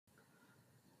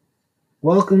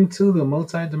Welcome to the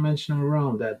multidimensional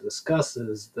realm that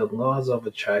discusses the laws of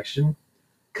attraction,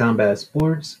 combat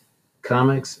sports,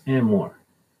 comics, and more.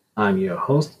 I'm your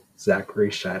host, Zachary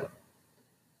Shiloh.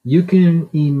 You can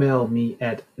email me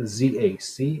at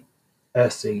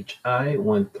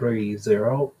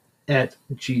zacshi130 at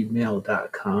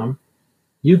gmail.com.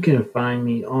 You can find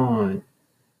me on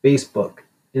Facebook,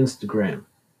 Instagram,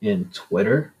 and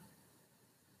Twitter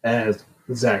as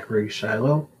Zachary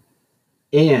Shiloh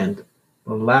and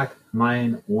Black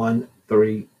Lion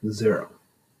 130.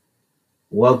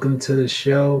 Welcome to the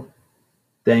show.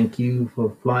 Thank you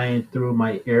for flying through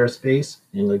my airspace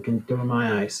and looking through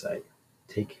my eyesight.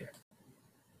 Take care.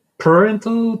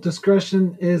 Parental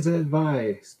discretion is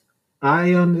advised.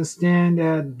 I understand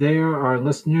that there are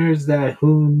listeners that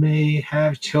who may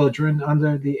have children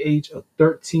under the age of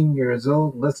 13 years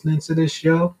old listening to this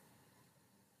show.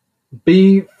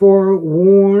 Be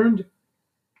forewarned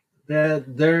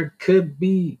that there could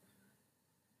be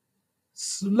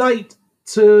slight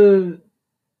to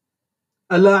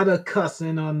a lot of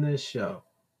cussing on this show.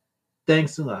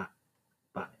 Thanks a lot.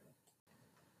 Bye.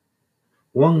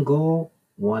 One goal,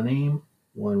 one aim,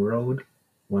 one road,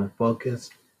 one focus.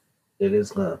 It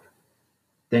is love.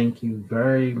 Thank you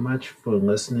very much for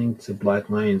listening to Black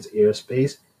Lions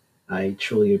Airspace. I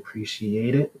truly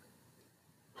appreciate it.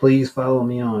 Please follow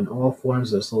me on all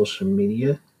forms of social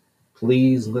media.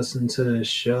 Please listen to the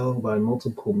show by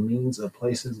multiple means of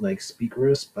places like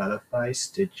Speaker, Spotify,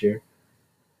 Stitcher,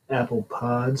 Apple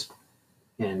Pods,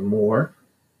 and more.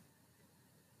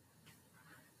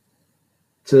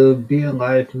 To be a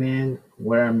live man,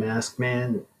 wear a mask,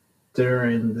 man,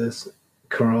 during this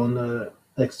corona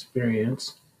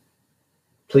experience.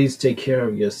 Please take care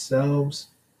of yourselves,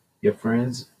 your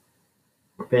friends,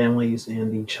 families,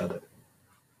 and each other.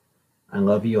 I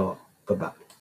love you all. Bye bye.